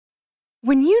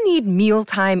When you need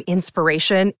mealtime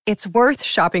inspiration, it's worth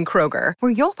shopping Kroger,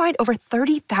 where you'll find over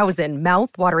 30,000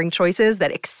 mouth-watering choices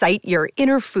that excite your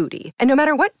inner foodie. And no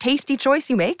matter what tasty choice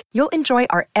you make, you'll enjoy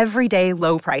our everyday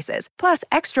low prices, plus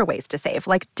extra ways to save,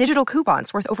 like digital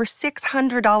coupons worth over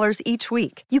 $600 each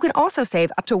week. You can also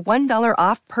save up to $1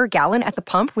 off per gallon at the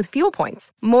pump with fuel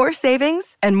points. More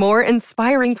savings and more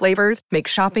inspiring flavors make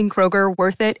shopping Kroger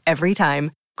worth it every time.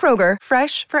 Kroger,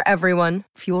 fresh for everyone.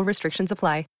 Fuel restrictions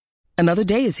apply. Another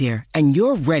day is here, and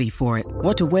you're ready for it.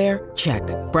 What to wear? Check.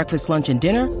 Breakfast, lunch, and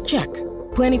dinner? Check.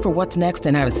 Planning for what's next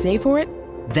and how to save for it?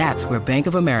 That's where Bank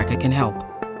of America can help.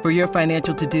 For your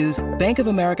financial to-dos, Bank of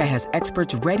America has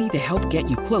experts ready to help get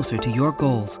you closer to your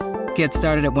goals. Get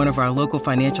started at one of our local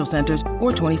financial centers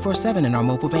or 24/7 in our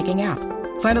mobile banking app.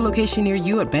 Find a location near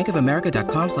you at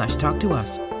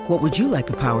bankofamerica.com/talktous. What would you like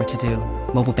the power to do?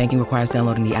 Mobile banking requires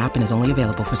downloading the app and is only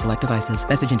available for select devices.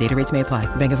 Message and data rates may apply.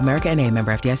 Bank of America N.A.,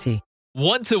 member FDIC.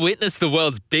 Want to witness the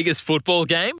world's biggest football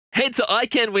game? Head to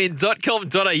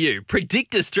iCanWin.com.au,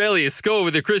 predict Australia's score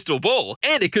with a crystal ball,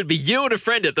 and it could be you and a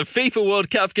friend at the FIFA World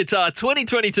Cup Qatar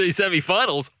 2022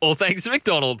 semi-finals, all thanks to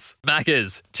McDonald's.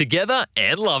 Maccas, together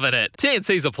and loving it.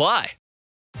 TNCs apply.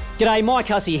 G'day, Mike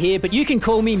Hussey here, but you can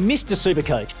call me Mr.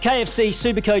 Supercoach. KFC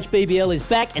Supercoach BBL is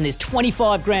back and there's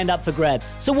 25 grand up for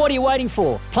grabs. So what are you waiting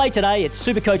for? Play today at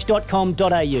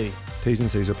supercoach.com.au. T's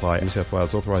and C's apply. New South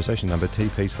Wales authorisation number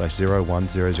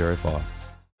TP/01005.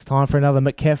 It's time for another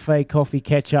McCafe coffee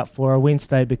catch-up for a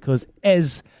Wednesday, because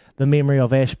as the memory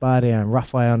of Ash Barty and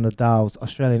Rafael Nadal's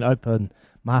Australian Open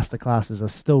masterclasses are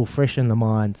still fresh in the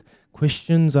minds,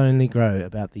 questions only grow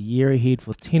about the year ahead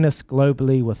for tennis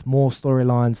globally, with more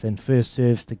storylines than first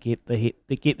serves to get their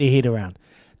head around.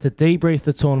 To debrief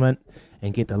the tournament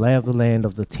and get the lay of the land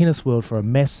of the tennis world for a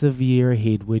massive year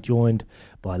ahead, we're joined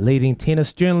by leading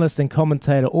tennis journalist and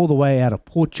commentator all the way out of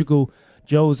Portugal,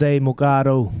 Jose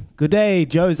Morgado. Good day,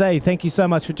 Jose. Thank you so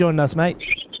much for joining us, mate.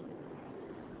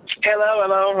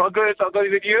 Hello. All good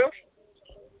with you?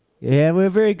 Yeah, we're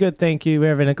very good, thank you. We're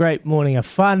having a great morning, a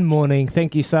fun morning.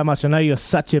 Thank you so much. I know you're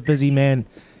such a busy man.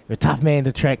 You're a tough man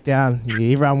to track down.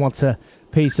 Everyone wants a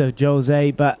piece of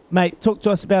Jose. But, mate, talk to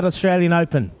us about Australian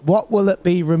Open. What will it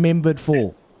be remembered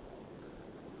for?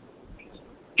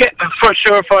 Yeah, for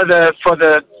sure for the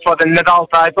Nadal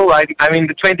title. I mean,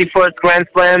 the 21st Grand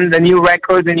Slam, the new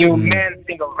record, the new men's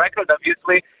single record,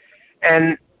 obviously,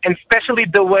 and especially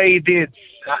the way he did.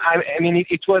 I mean,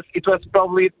 it was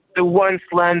probably the one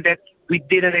slam that we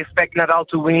didn't expect Nadal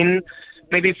to win,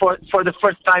 maybe for the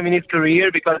first time in his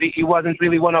career, because he wasn't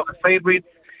really one of the favorites.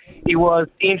 He was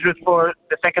injured for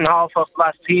the second half of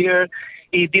last year.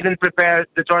 He didn't prepare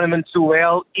the tournament too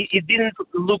well. It didn't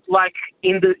look like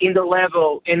in the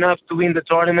level enough to win the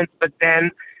tournament. But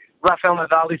then Rafael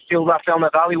Nadal is still Rafael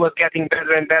Nadal. He was getting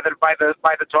better and better by the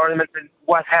tournament. And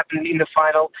what happened in the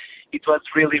final, it was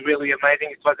really, really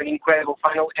amazing. It was an incredible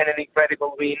final and an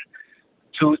incredible win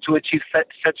to achieve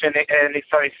such an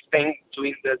historic thing to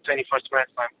win the 21st Grand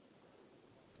Slam.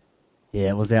 Yeah,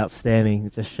 it was outstanding.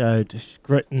 It just showed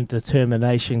grit and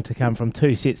determination to come from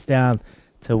 2 sets down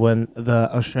to win the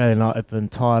Australian Open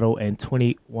title and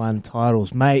 21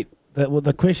 titles. Mate,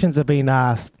 the questions have been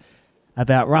asked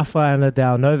about Rafael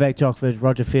Nadal, Novak Djokovic,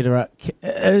 Roger Federer.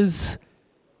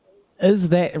 Is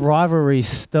that rivalry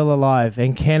still alive,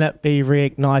 and can it be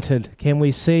reignited? Can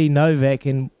we see Novak,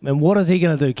 and what is he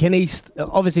going to do? Can he,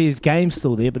 obviously his game's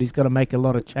still there, but he's got to make a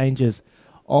lot of changes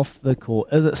off the court.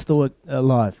 Is it still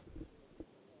alive?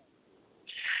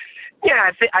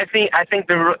 Yeah, I think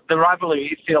the rivalry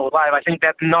is still alive. I think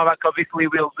that Novak obviously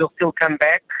will still come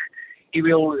back. He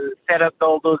will set up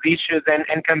all those issues and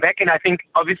come back. And I think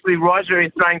obviously Roger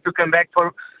is trying to come back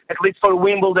at least for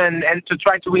Wimbledon, and to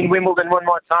try to win Wimbledon one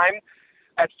more time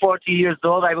at 40 years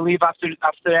old, I believe, after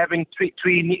having three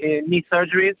knee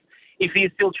surgeries. If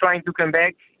he's still trying to come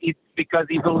back, it's because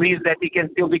he believes that he can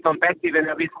still be competitive and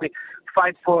obviously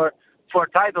fight for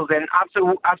titles. And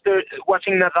after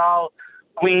watching Nadal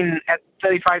win at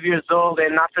 35 years old,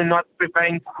 and after not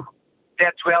preparing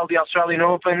that well the Australian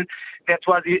Open, that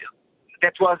was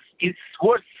his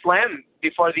worst slam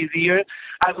before this year.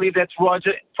 I believe that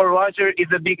Roger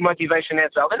is a big motivation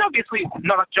as well. And obviously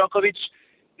Novak Djokovic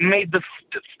made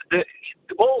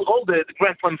all the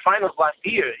Grand Slam finals last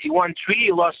year. He won 3,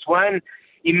 he lost 1.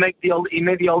 He made the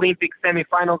Olympic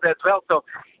semi-finals as well. So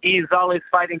he is always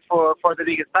fighting for the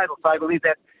biggest title. So I believe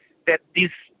that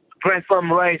this Grand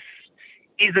Slam race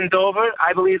isn't over.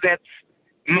 I believe that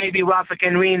maybe Rafa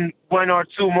can win 1 or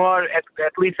 2 more, at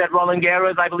least at Roland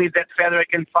Garros. I believe that Federer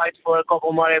can fight for a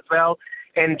couple more as well,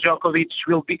 and Djokovic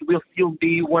will still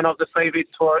be one of the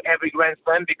favorites for every Grand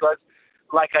Slam, because,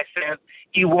 like I said,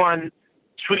 he won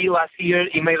 3 last year.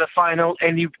 He made a final,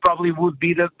 and he probably would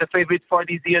be the favorite for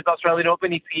this year's Australian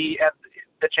Open if he had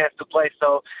the chance to play.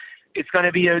 So it's going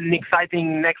to be an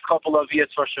exciting next couple of years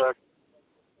for sure.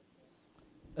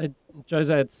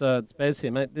 Jose, it's Baz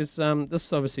here, mate. There's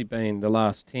this obviously been the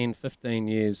last 10, 15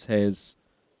 years has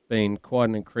been quite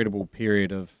an incredible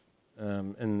period of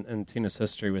in tennis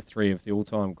history with 3 of the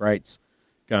all-time greats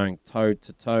going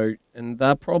toe-to-toe, and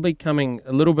they're probably coming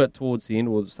a little bit towards the end,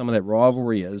 or some of that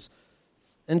rivalry is.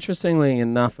 Interestingly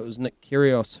enough, it was Nick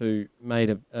Kyrgios who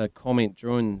made a comment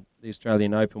during the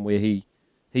Australian Open where he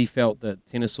felt that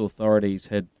tennis authorities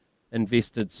had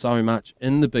invested so much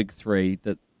in the big 3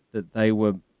 that they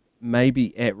were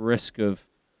maybe at risk of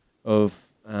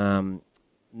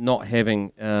not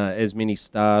having as many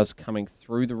stars coming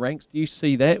through the ranks. Do you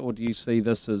see that, or do you see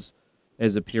this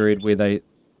as a period where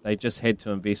they just had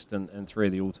to invest in 3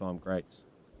 of the all-time greats?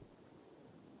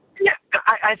 Yeah,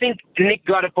 I think Nick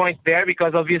got a point there,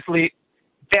 because obviously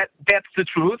that's the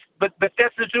truth. But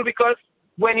that's the truth because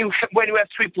when you have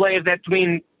 3 players that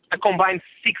win a combined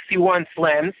 61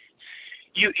 slams,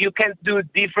 you can't do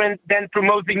different than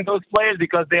promoting those players,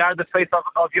 because they are the face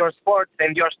of your sport,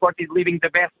 and your sport is living the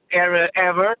best era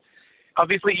ever.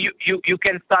 Obviously, you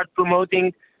can start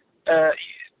promoting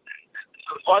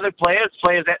other players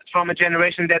that from a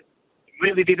generation that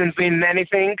really didn't win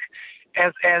anything,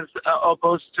 as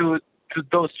opposed to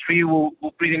those 3 who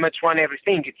pretty much won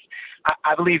everything.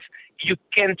 I believe you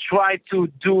can try to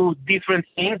do different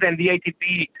things, and the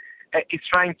ATP is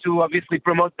trying to obviously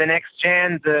promote the next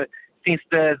gen. Since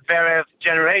the Zverev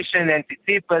generation and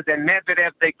Tsitsipas and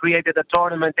Medvedev, they created a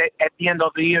tournament at the end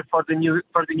of the year for the new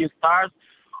stars.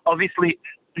 Obviously,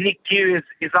 Nick Kyrgios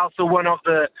is also one of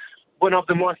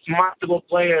the most marketable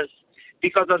players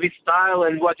because of his style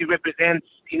and what he represents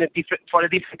for a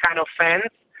different kind of fans,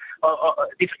 or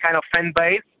different kind of fan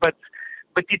base. But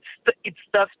it's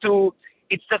tough to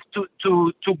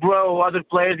grow other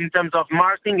players in terms of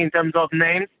marketing, in terms of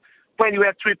names, when you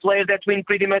have 3 players that win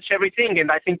pretty much everything.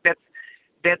 And I think that's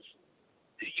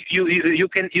you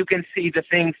can see the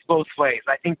things both ways.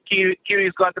 I think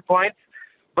Kyrgios got the point,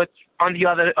 but on the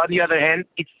other hand,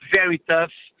 it's very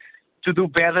tough to do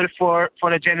better for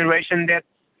a generation that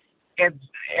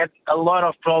had a lot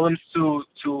of problems to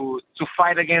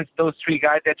fight against those 3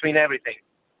 guys that win everything.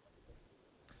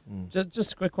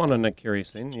 Just a quick one on Nick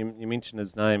Kyrgios then. You mentioned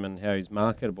his name and how he's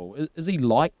marketable. Is he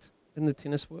liked in the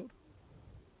tennis world?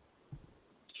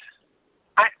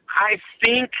 I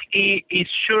think he is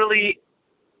surely,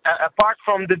 apart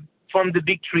from the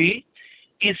big 3,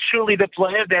 is surely the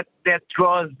player that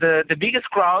draws the biggest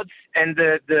crowds and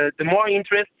the more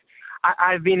interest.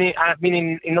 I've been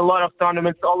in a lot of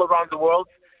tournaments all around the world,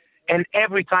 and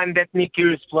every time that Nick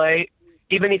Kyrgios play,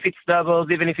 even if it's doubles,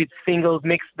 even if it's singles,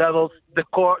 mixed doubles, the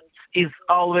court is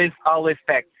always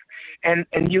packed. And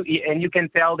you can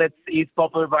tell that he's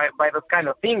popular by those kind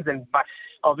of things, and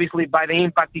obviously by the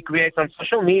impact he creates on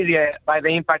social media, by the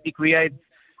impact he creates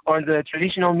on the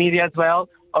traditional media as well.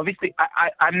 Obviously,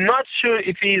 I'm not sure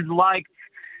if he's liked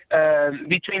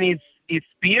between his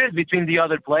peers, between the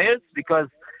other players, because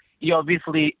he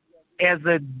obviously has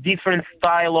a different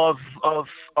style of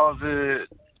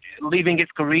living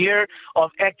his career,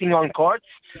 of acting on courts.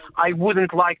 I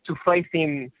wouldn't like to face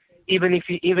him. Even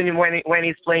when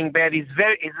he's playing bad, he's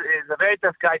a very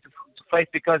tough guy to face,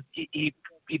 because he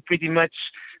pretty much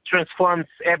transforms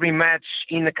every match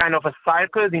in a kind of a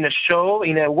circus, in a show,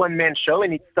 in a one-man show,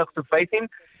 and it's tough to face him.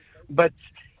 But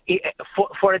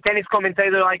for a tennis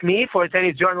commentator like me, for a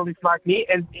tennis journalist like me,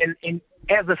 and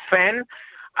as a fan,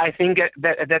 I think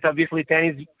that obviously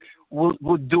tennis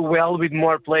would do well with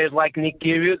more players like Nick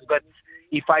Kyrgios. But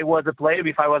if I was a player,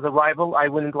 if I was a rival, I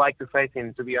wouldn't like to face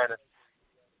him, to be honest.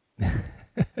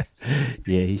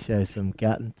 Yeah, he shows some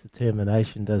gut and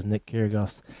determination, does Nick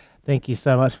Kyrgios. Thank you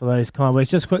so much for those kind words.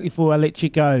 Just quickly before I let you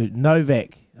go,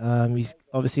 Novak. He's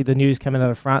obviously the news coming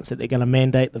out of France that they're going to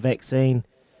mandate the vaccine.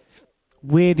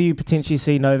 Where do you potentially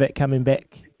see Novak coming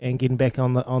back and getting back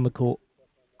on the court?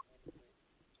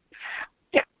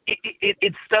 Yeah,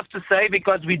 it's tough to say,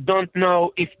 because we don't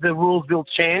know if the rules will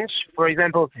change. For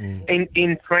example,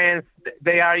 in France,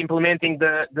 they are implementing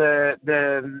the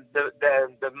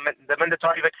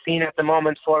mandatory vaccine at the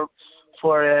moment for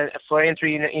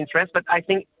entry in France. But I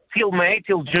think till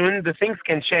June, the things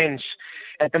can change.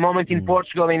 At the moment in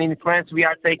Portugal and in France, we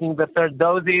are taking the 3rd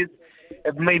doses.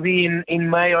 Maybe in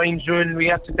May or in June, we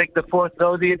have to take the 4th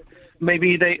doses.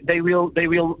 Maybe they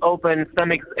will open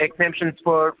some exemptions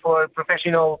for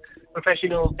professional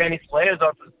professional tennis players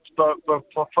or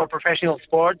for professional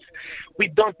sports. We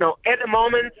don't know. At the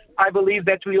moment, I believe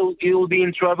that he'll be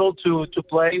in trouble to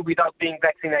play without being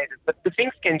vaccinated. But the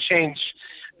things can change.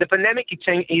 The pandemic is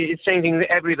changing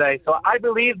every day. So I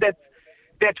believe that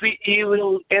he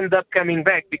will end up coming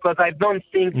back, because I don't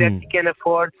think that he can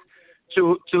afford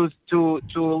to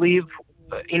live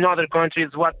in other countries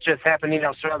what just happened in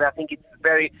Australia. I think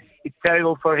it's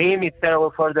terrible for him. It's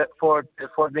terrible for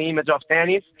the image of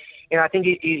tennis. And I think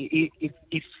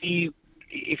if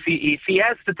he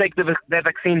has to take the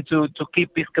vaccine to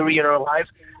keep his career alive,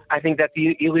 I think that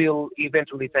he will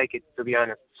eventually take it, to be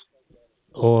honest.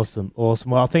 Awesome.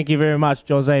 Well, thank you very much,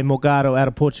 Jose Morgado out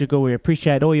of Portugal. We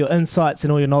appreciate all your insights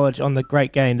and all your knowledge on the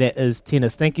great game that is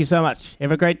tennis. Thank you so much.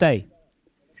 Have a great day.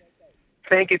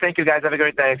 Thank you, guys. Have a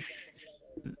great day.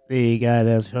 There you go.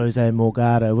 There's Jose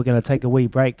Morgado. We're going to take a wee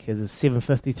break. It's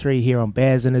 7:53 here on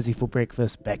Baz and Izzy for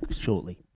breakfast. Back shortly.